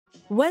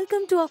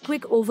Welcome to a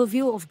quick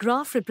overview of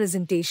graph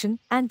representation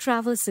and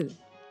traversal.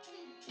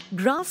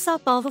 Graphs are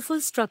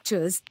powerful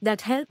structures that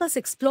help us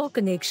explore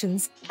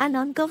connections and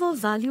uncover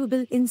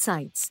valuable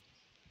insights.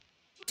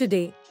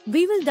 Today,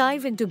 we will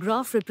dive into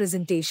graph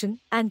representation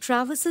and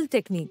traversal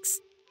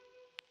techniques.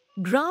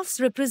 Graphs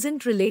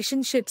represent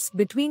relationships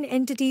between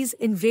entities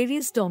in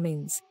various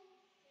domains.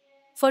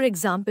 For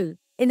example,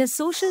 in a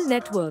social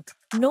network,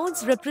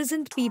 nodes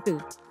represent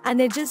people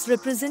and edges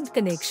represent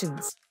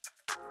connections.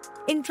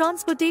 In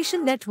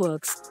transportation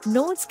networks,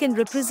 nodes can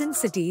represent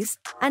cities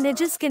and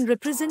edges can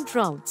represent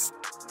routes.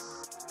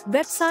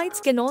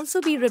 Websites can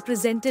also be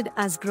represented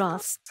as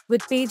graphs,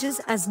 with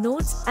pages as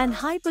nodes and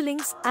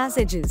hyperlinks as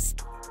edges.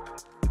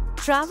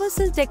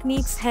 Traversal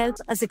techniques help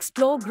us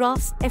explore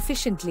graphs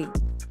efficiently.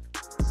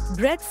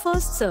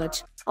 Breadth-first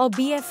search, or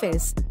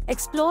BFS,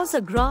 explores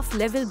a graph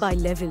level by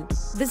level,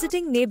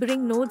 visiting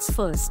neighboring nodes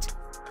first.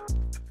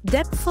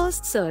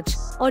 Depth-first search,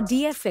 or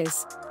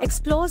DFS,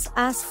 explores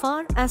as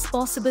far as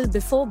possible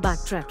before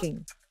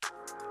backtracking.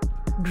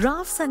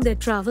 Graphs and their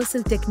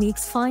traversal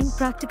techniques find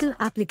practical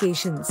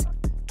applications.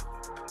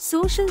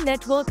 Social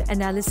network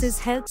analysis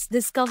helps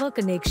discover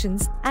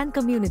connections and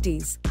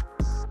communities.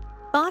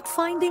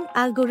 Pathfinding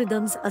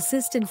algorithms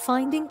assist in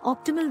finding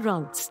optimal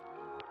routes.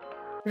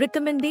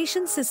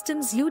 Recommendation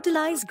systems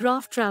utilize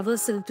graph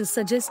traversal to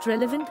suggest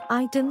relevant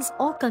items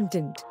or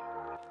content.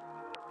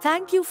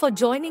 Thank you for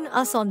joining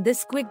us on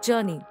this quick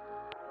journey.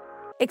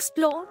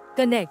 Explore,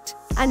 connect,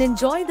 and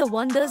enjoy the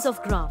wonders of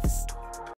graphs.